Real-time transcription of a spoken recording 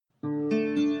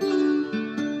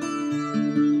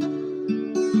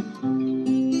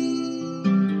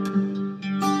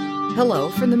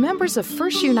Hello from the members of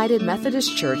First United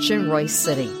Methodist Church in Royse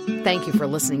City. Thank you for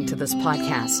listening to this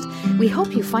podcast. We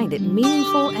hope you find it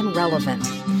meaningful and relevant.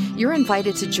 You're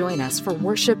invited to join us for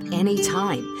worship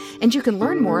anytime, and you can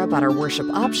learn more about our worship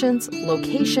options,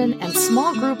 location, and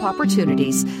small group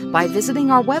opportunities by visiting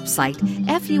our website,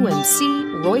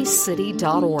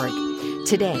 fumcroysecity.org.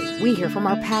 Today, we hear from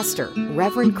our pastor,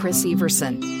 Reverend Chris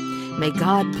Everson. May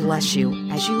God bless you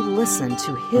as you listen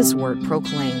to His word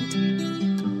proclaimed.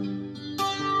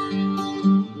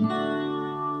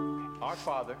 Our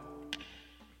Father,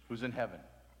 who's in heaven,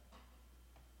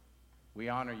 we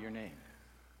honor your name.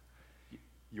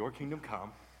 Your kingdom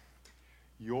come,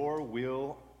 your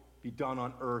will be done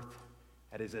on earth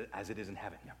as it is in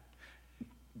heaven.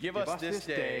 Give us this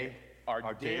day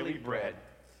our daily bread,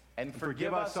 and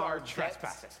forgive us our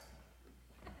trespasses,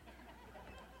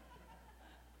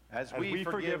 as we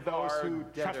forgive those who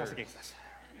trespass against us.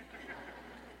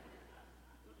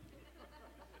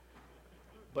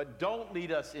 But don't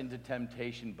lead us into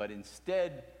temptation, but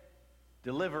instead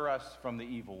deliver us from the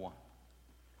evil one.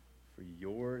 For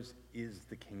yours is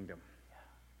the kingdom,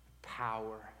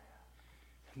 power,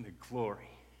 and the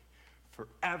glory,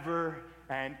 forever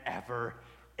and ever.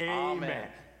 Amen.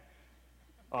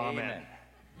 Amen.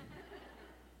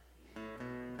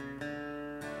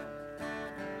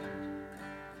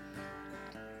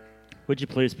 Would you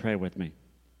please pray with me?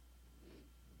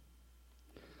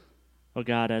 Oh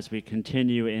God, as we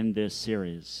continue in this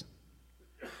series,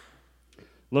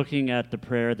 looking at the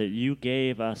prayer that you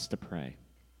gave us to pray,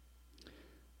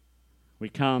 we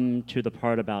come to the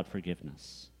part about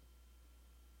forgiveness.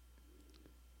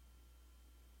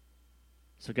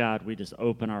 So God, we just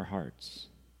open our hearts.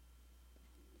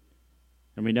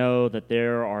 And we know that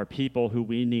there are people who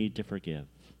we need to forgive.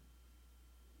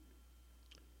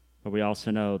 But we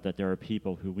also know that there are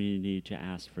people who we need to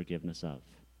ask forgiveness of.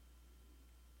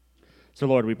 So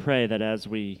Lord, we pray that as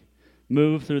we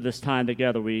move through this time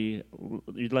together, you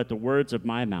let the words of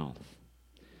my mouth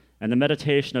and the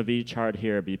meditation of each heart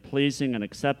here be pleasing and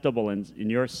acceptable in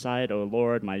your sight, O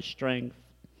Lord, my strength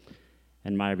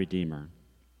and my Redeemer.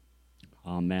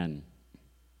 Amen.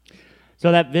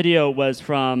 So that video was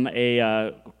from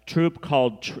a troupe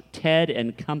called Ted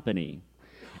and Company.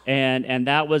 And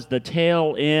that was the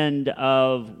tail end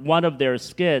of one of their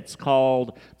skits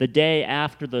called The Day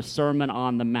After the Sermon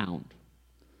on the Mount,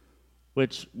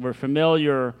 which we're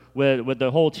familiar with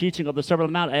the whole teaching of the Sermon on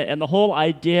the Mount. And the whole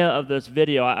idea of this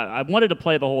video, I wanted to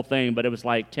play the whole thing, but it was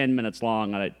like 10 minutes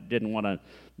long, and I didn't want to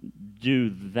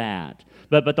do that.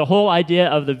 But the whole idea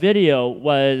of the video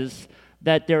was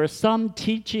that there are some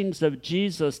teachings of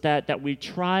Jesus that we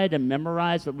try to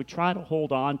memorize, that we try to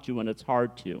hold on to, and it's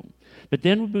hard to. But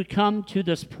then we come to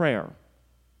this prayer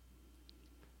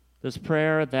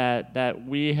that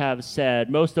we have said,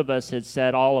 most of us had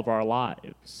said all of our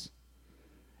lives.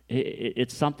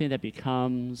 It's something that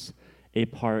becomes a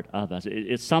part of us.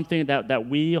 It's something that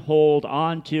we hold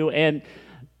on to, and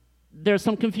there's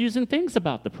some confusing things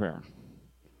about the prayer.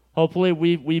 Hopefully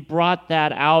we brought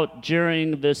that out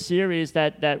during the series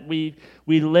that we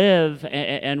live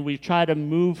and we try to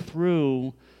move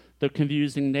through the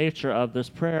confusing nature of this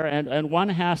prayer. And one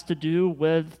has to do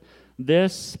with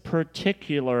this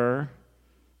particular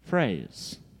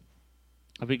phrase.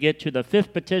 If we get to the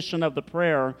fifth petition of the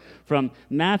prayer from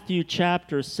Matthew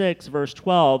chapter 6, verse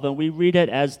 12, and we read it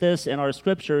as this in our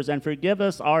scriptures, and forgive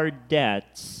us our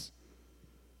debts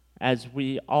as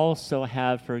we also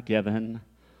have forgiven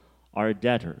our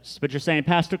debtors. But you're saying,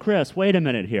 Pastor Chris, wait a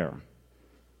minute here.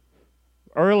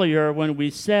 Earlier, when we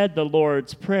said the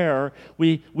Lord's Prayer,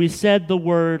 we said the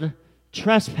word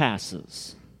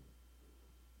trespasses.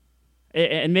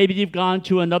 And maybe you've gone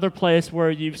to another place where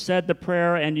you've said the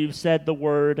prayer and you've said the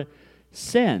word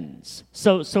sins.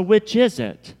 So which is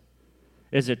it?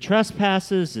 Is it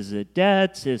trespasses? Is it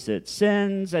debts? Is it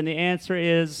sins? And the answer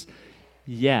is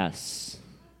yes.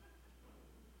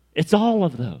 It's all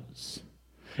of those.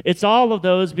 It's all of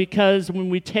those because when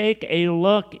we take a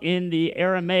look in the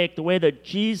Aramaic, the way that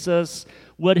Jesus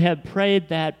would have prayed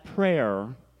that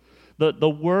prayer, the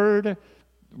word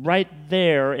right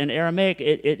there in Aramaic,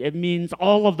 it means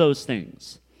all of those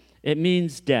things. It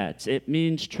means debts. It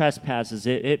means trespasses.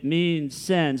 It means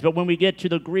sins. But when we get to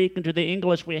the Greek and to the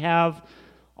English, we have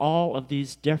all of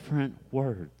these different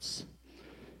words.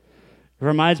 It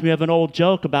reminds me of an old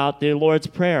joke about the Lord's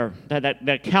Prayer,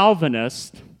 that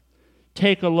Calvinists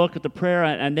take a look at the prayer,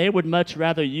 and they would much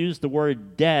rather use the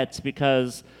word debts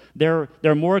because they're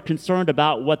more concerned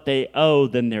about what they owe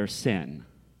than their sin.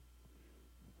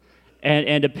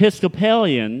 And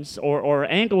Episcopalians or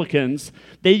Anglicans,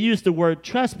 they use the word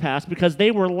trespass because they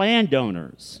were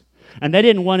landowners. And they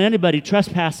didn't want anybody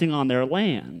trespassing on their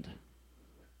land.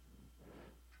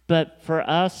 But for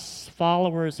us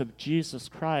followers of Jesus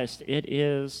Christ, it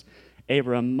is a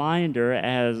reminder,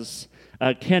 as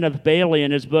Kenneth Bailey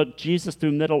in his book, Jesus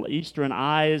Through Middle Eastern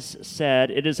Eyes, said,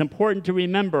 it is important to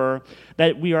remember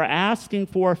that we are asking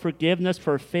for forgiveness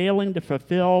for failing to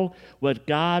fulfill what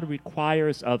God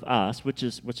requires of us, which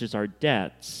is our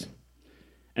debts,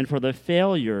 and for the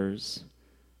failures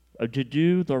to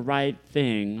do the right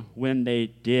thing when they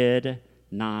did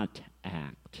not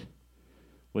act,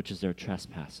 which is their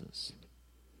trespasses.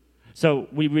 So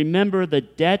we remember the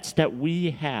debts that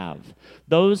we have,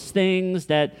 those things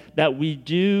that we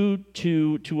do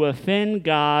to offend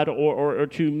God or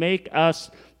to make us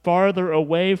farther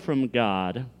away from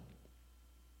God.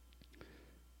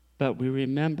 But we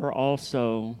remember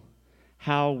also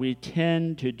how we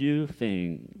tend to do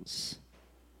things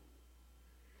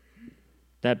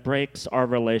that breaks our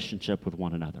relationship with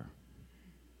one another.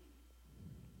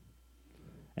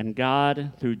 And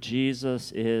God, through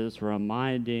Jesus, is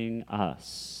reminding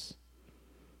us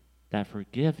that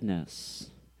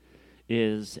forgiveness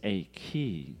is a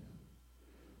key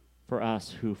for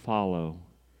us who follow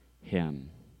Him.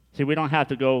 See, we don't have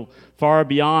to go far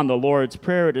beyond the Lord's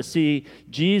Prayer to see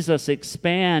Jesus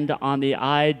expand on the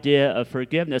idea of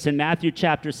forgiveness. In Matthew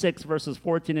chapter 6, verses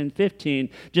 14 and 15,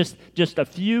 just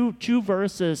two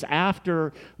verses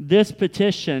after this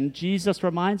petition, Jesus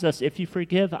reminds us, if you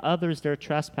forgive others their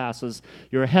trespasses,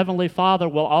 your heavenly Father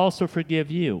will also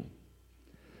forgive you.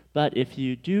 But if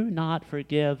you do not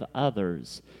forgive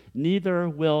others, neither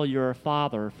will your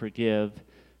Father forgive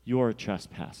your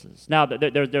trespasses. Now,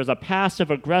 there's a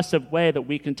passive-aggressive way that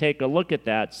we can take a look at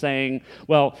that, saying,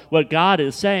 well, what God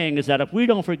is saying is that if we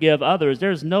don't forgive others,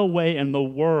 there's no way in the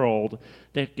world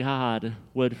that God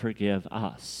would forgive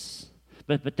us.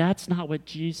 But that's not what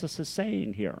Jesus is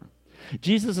saying here.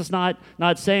 Jesus is not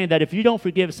saying that if you don't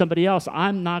forgive somebody else,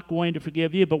 I'm not going to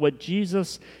forgive you. But what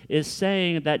Jesus is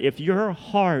saying, that if your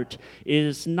heart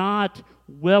is not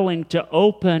willing to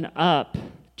open up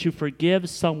to forgive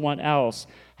someone else,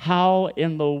 how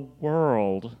in the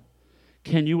world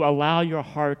can you allow your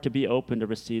heart to be open to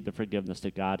receive the forgiveness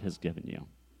that God has given you?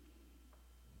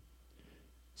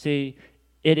 See,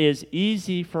 it is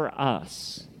easy for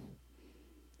us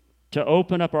to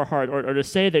open up our heart or to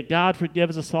say that God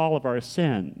forgives us all of our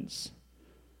sins.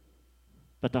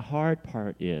 But the hard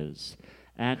part is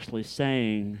actually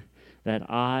saying that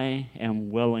I am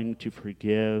willing to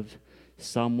forgive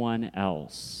someone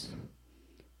else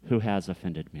who has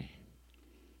offended me.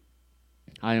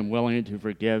 I am willing to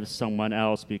forgive someone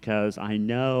else because I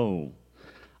know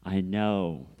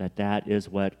that that is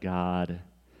what God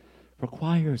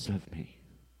requires of me.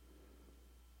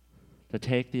 To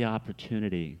take the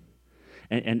opportunity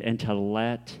and to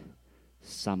let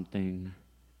something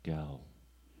go.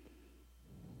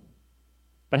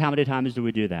 But how many times do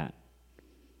we do that?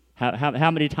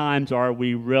 How many times are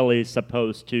we really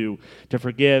supposed to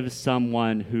forgive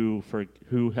someone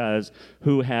who has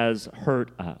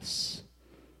hurt us?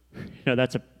 You know,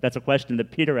 that's a question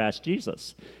that Peter asked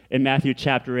Jesus in Matthew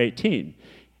chapter 18.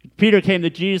 Peter came to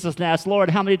Jesus and asked, Lord,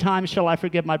 how many times shall I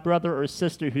forgive my brother or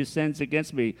sister who sins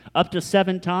against me? Up to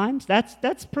 7 times?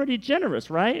 That's pretty generous,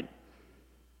 right?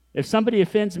 If somebody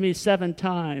offends me 7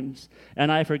 times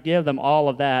and I forgive them all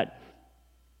of that,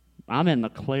 I'm in the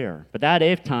clear. But that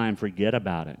 8th time, forget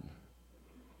about it.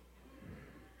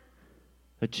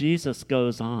 But Jesus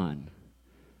goes on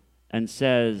and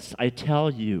says, I tell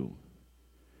you,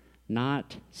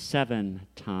 not 7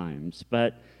 times,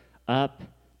 but up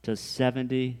to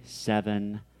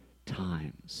 77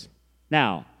 times.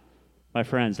 Now, my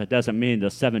friends, that doesn't mean the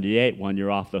 78 one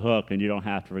you're off the hook and you don't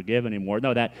have to forgive anymore.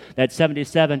 No, that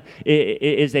 77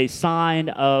 is a sign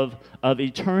of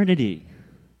eternity.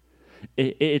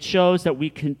 It shows that we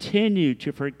continue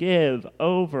to forgive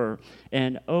over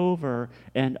and over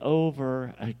and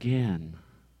over again,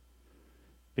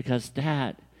 because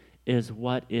that is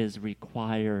what is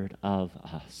required of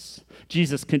us.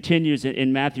 Jesus continues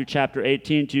in Matthew chapter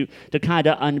 18 to kind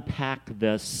of unpack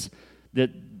this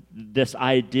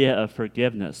idea of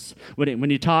forgiveness. When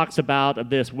he talks about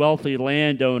this wealthy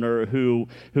landowner who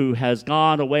has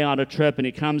gone away on a trip and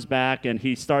he comes back and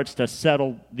he starts to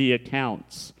settle the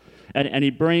accounts. And he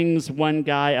brings one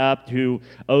guy up who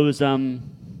owes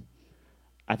him,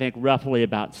 I think, roughly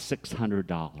about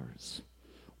 $600.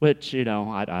 Which, you know,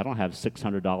 I don't have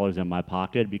 $600 in my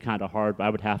pocket. It'd be kind of hard. I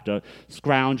would have to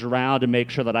scrounge around to make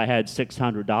sure that I had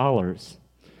 $600.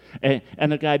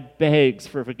 And the guy begs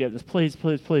for forgiveness. Please,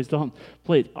 don't.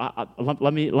 Please,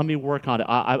 let me work on it.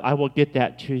 I will get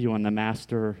that to you, and the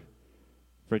master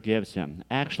forgives him.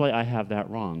 Actually, I have that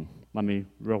wrong. Let me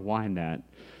rewind that.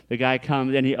 The guy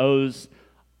comes and he owes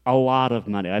a lot of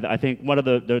money. I think one of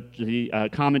the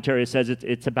commentary says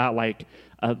it's about like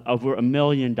over $1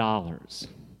 million.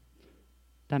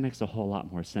 That makes a whole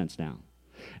lot more sense now.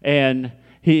 And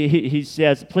he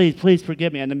says, please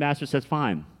forgive me. And the master says,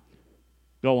 fine,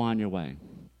 go on your way.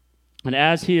 And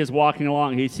as he is walking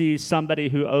along, he sees somebody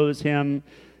who owes him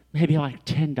maybe like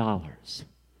 $10.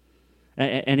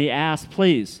 And he asks,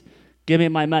 please, give me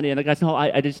my money. And the guy says, no,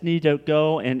 I just need to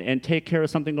go and take care of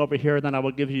something over here, then I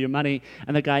will give you your money.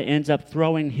 And the guy ends up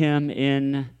throwing him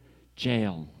in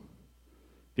jail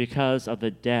because of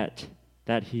the debt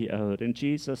that he owed. And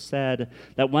Jesus said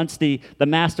that once the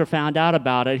master found out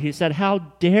about it, he said, how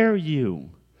dare you?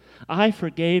 I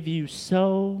forgave you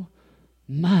so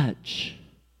much.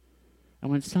 And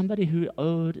when somebody who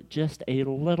owed just a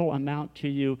little amount to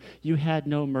you, you had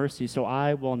no mercy, so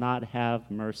I will not have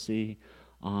mercy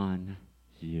on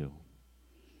you.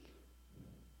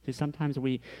 See, sometimes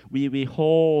we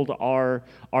hold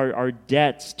our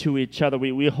debts to each other.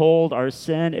 We hold our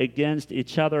sin against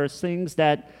each other as things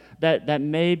that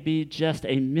may be just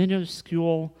a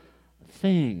minuscule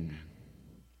thing.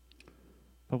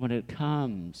 But when it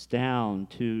comes down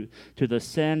to the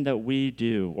sin that we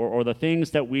do or the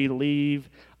things that we leave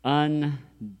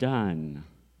undone,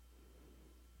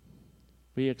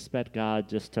 we expect God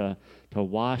just to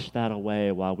wash that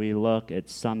away while we look at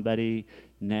somebody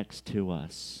next to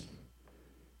us.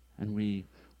 And we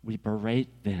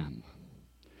berate them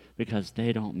because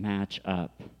they don't match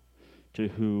up to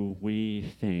who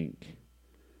we think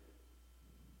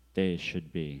they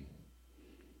should be.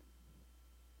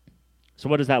 So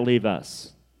what does that leave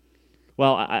us?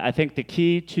 Well, I think the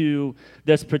key to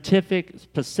this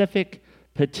specific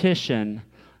petition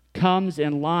comes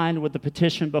in line with the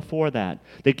petition before that.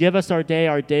 To give us our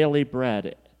daily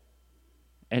bread,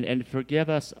 and forgive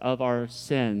us of our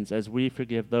sins as we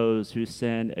forgive those who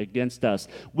sin against us.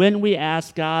 When we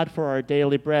ask God for our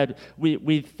daily bread,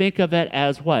 we think of it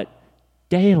as what?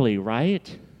 Daily,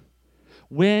 right?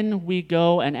 When we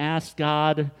go and ask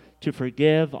God to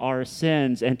forgive our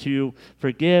sins and to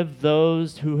forgive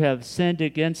those who have sinned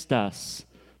against us,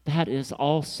 that is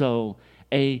also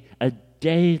a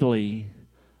daily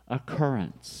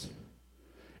occurrence.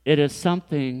 It is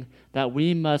something that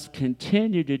we must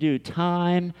continue to do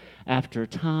time after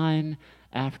time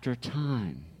after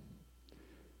time.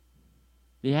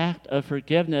 The act of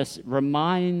forgiveness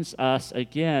reminds us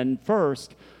again,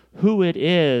 first, who it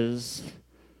is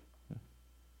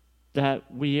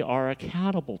that we are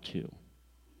accountable to,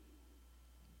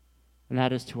 and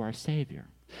that is to our Savior.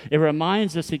 It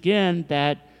reminds us again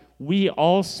that we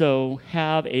also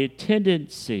have a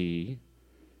tendency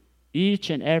each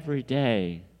and every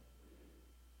day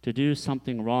to do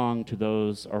something wrong to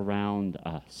those around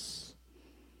us.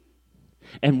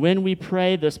 And when we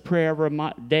pray this prayer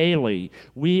daily,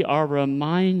 we are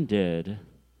reminded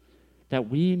that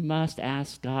we must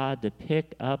ask God to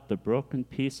pick up the broken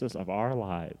pieces of our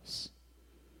lives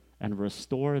and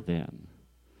restore them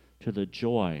to the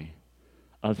joy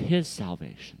of His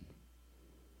salvation.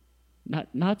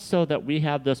 Not so that we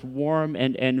have this warm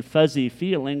and fuzzy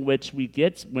feeling which we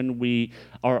get when we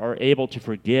are able to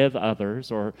forgive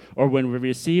others or when we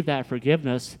receive that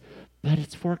forgiveness, but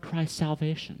it's for Christ's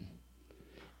salvation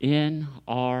in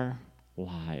our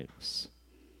lives.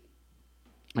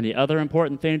 And the other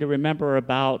important thing to remember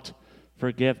about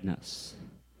forgiveness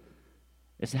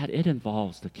is that it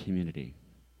involves the community.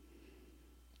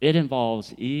 It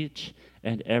involves each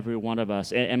and every one of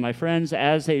us. And my friends,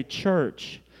 as a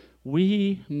church,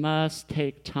 we must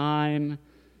take time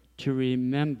to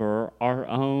remember our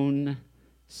own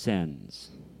sins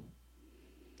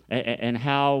and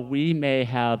how we may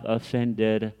have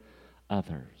offended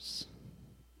others.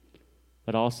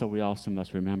 But we also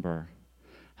must remember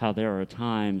how there are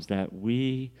times that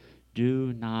we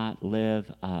do not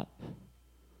live up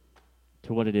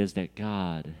to what it is that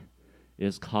God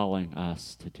is calling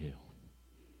us to do.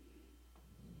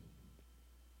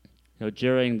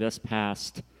 During this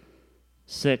past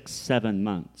 6-7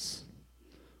 months,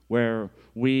 where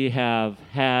we have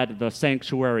had the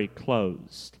sanctuary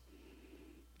closed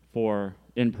for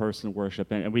in-person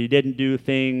worship, and we didn't do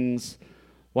things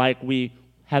like we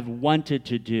have wanted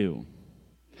to do,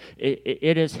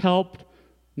 it has helped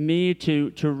me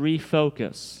to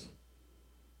refocus.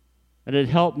 And it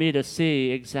helped me to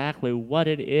see exactly what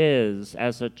it is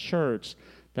as a church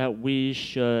that we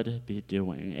should be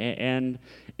doing. And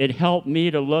it helped me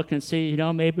to look and see,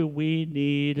 maybe we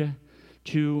need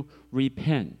to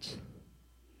repent.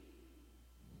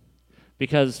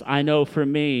 Because I know for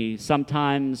me,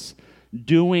 sometimes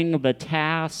doing the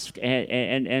task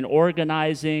and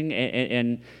organizing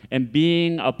and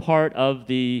being a part of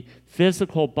the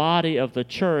physical body of the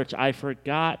church, I've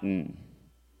forgotten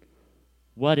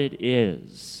what it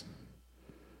is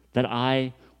that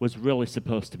I was really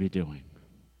supposed to be doing.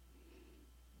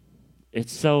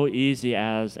 It's so easy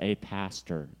as a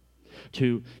pastor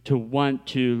to want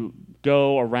to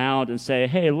go around and say,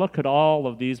 hey, look at all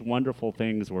of these wonderful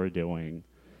things we're doing.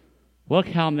 Look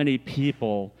how many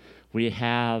people we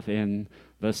have in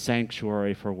the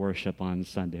sanctuary for worship on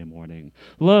Sunday morning.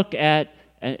 Look at,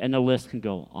 and the list can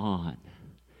go on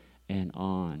and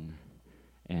on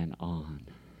and on.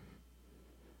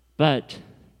 But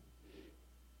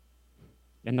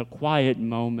in the quiet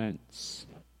moments,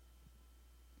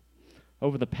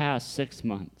 over the past 6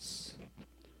 months,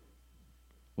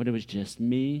 when it was just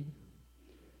me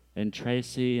and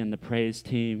Tracy and the praise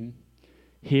team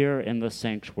here in the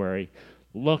sanctuary,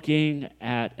 looking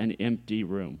at an empty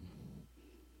room,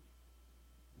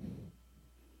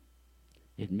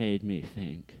 it made me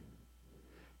think,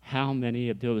 how many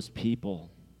of those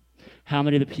people, how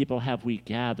many of the people have we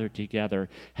gathered together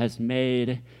has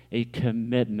made a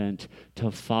commitment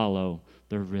to follow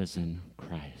the risen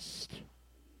Christ?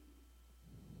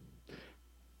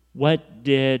 What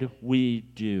did we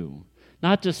do?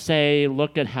 Not to say,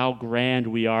 look at how grand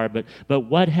we are, but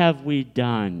what have we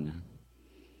done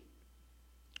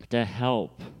to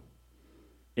help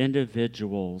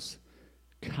individuals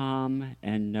come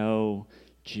and know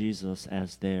Jesus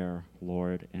as their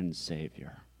Lord and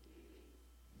Savior?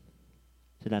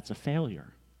 So that's a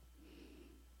failure.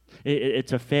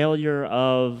 It's a failure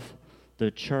of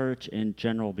the church in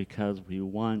general because we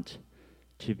want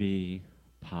to be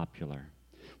popular.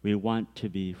 We want to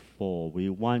be full. We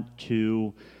want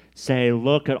to say,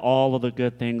 look at all of the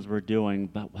good things we're doing,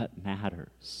 but what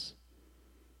matters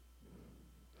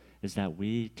is that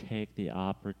we take the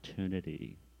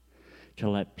opportunity to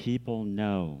let people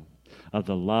know of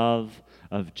the love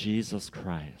of Jesus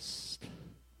Christ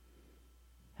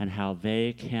and how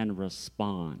they can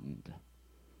respond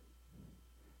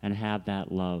and have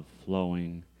that love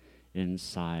flowing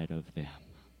inside of them.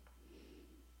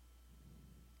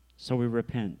 So we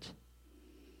repent.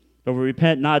 But we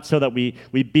repent not so that we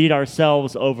beat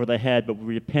ourselves over the head, but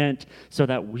we repent so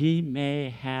that we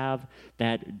may have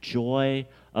that joy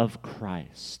of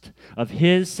Christ, of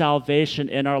his salvation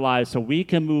in our lives, so we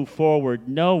can move forward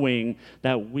knowing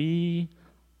that we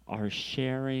are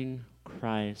sharing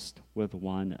Christ with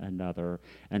one another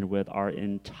and with our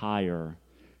entire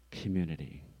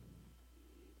community.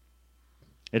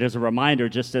 It is a reminder,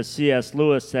 just as C.S.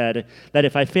 Lewis said, that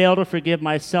if I fail to forgive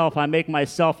myself, I make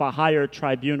myself a higher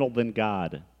tribunal than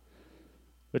God.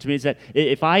 Which means that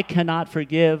if I cannot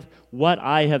forgive what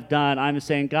I have done, I'm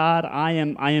saying, God, I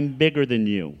am bigger than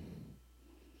you.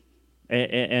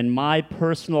 And my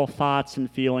personal thoughts and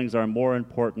feelings are more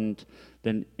important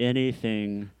than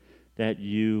anything that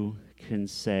you can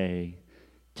say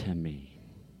to me.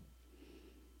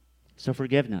 So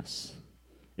forgiveness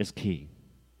is key.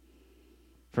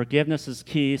 Forgiveness is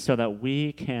key so that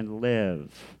we can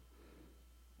live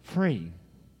free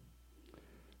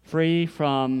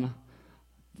from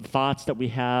thoughts that we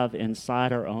have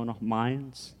inside our own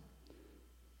minds,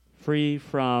 free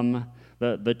from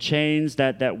the chains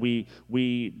that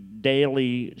we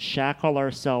daily shackle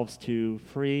ourselves to,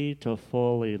 free to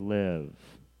fully live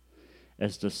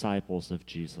as disciples of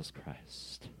Jesus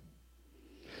Christ.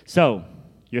 So,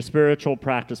 your spiritual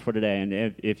practice for today.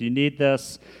 And if you need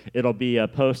this, it'll be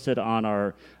posted on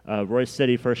our Royce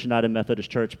City First United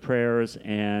Methodist Church prayers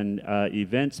and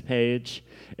events page.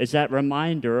 Is that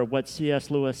reminder of what C.S.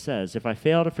 Lewis says. If I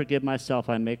fail to forgive myself,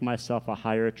 I make myself a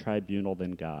higher tribunal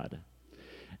than God.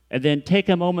 And then take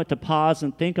a moment to pause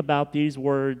and think about these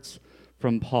words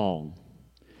from Paul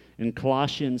in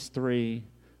Colossians 3,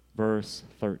 verse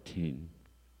 13,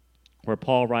 where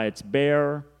Paul writes,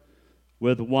 "Bear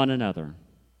with one another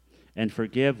and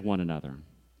forgive one another.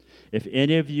 If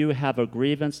any of you have a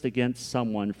grievance against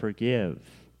someone, forgive,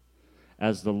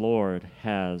 as the Lord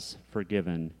has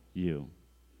forgiven you."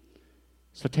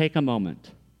 So take a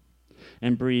moment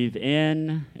and breathe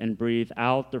in and breathe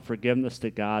out the forgiveness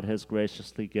that God has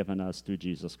graciously given us through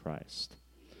Jesus Christ.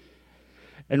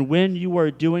 And when you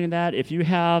are doing that, if you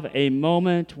have a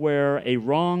moment where a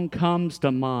wrong comes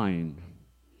to mind,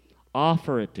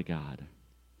 offer it to God.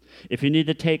 If you need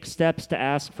to take steps to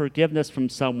ask forgiveness from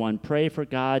someone, pray for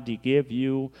God to give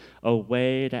you a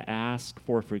way to ask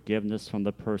for forgiveness from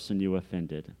the person you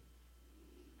offended.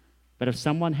 But if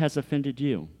someone has offended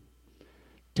you,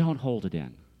 don't hold it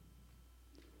in.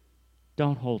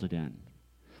 Don't hold it in.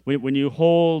 When you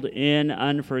hold in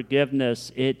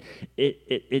unforgiveness,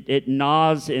 it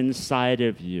gnaws inside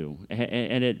of you,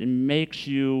 and it makes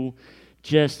you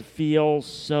just feel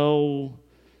so,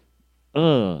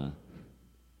 I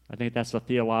think that's a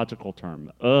theological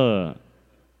term, And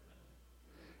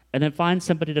then find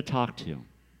somebody to talk to.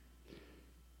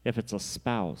 If it's a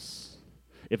spouse,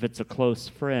 if it's a close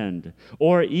friend,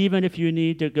 or even if you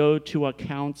need to go to a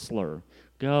counselor,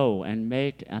 go and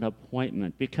make an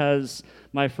appointment. Because,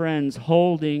 my friends,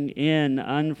 holding in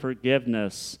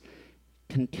unforgiveness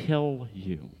can kill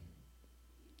you.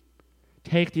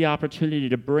 Take the opportunity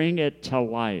to bring it to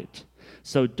light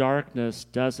so darkness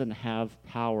doesn't have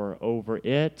power over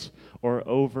it or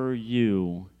over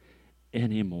you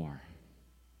anymore.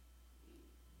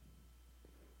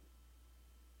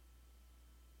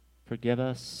 Forgive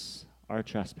us our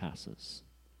trespasses.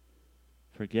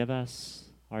 Forgive us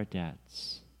our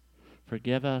debts.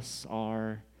 Forgive us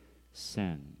our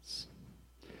sins,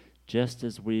 just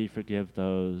as we forgive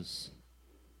those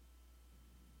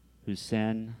who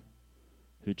sin,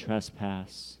 who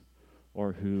trespass,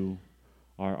 or who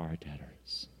are our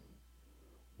debtors.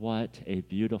 What a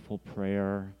beautiful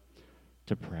prayer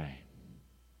to pray.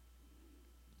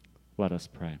 Let us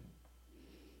pray.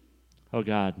 Oh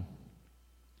God,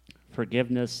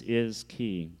 forgiveness is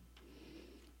key.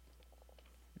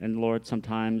 And Lord,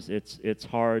 sometimes it's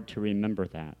hard to remember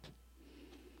that.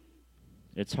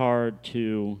 It's hard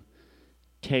to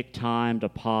take time to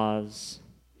pause,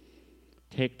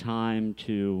 take time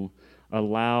to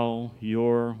allow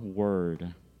your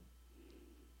word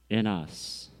in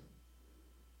us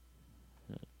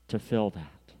to fill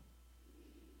that.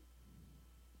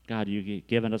 God, you've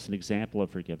given us an example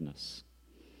of forgiveness.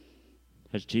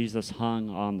 As Jesus hung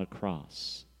on the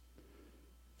cross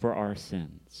for our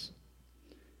sins,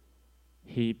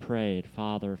 he prayed,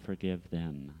 Father, forgive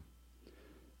them,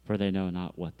 for they know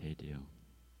not what they do.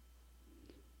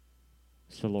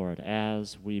 So, Lord,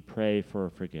 as we pray for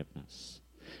forgiveness,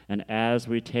 and as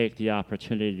we take the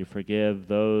opportunity to forgive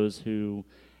those who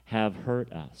have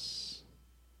hurt us,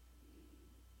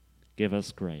 give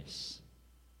us grace,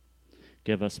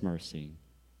 give us mercy,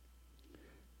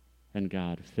 and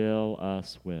God, fill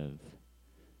us with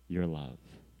your love.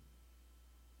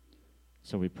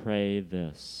 So we pray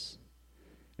this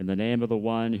in the name of the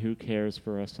one who cares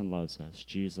for us and loves us,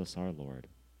 Jesus our Lord.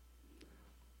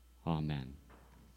 Amen.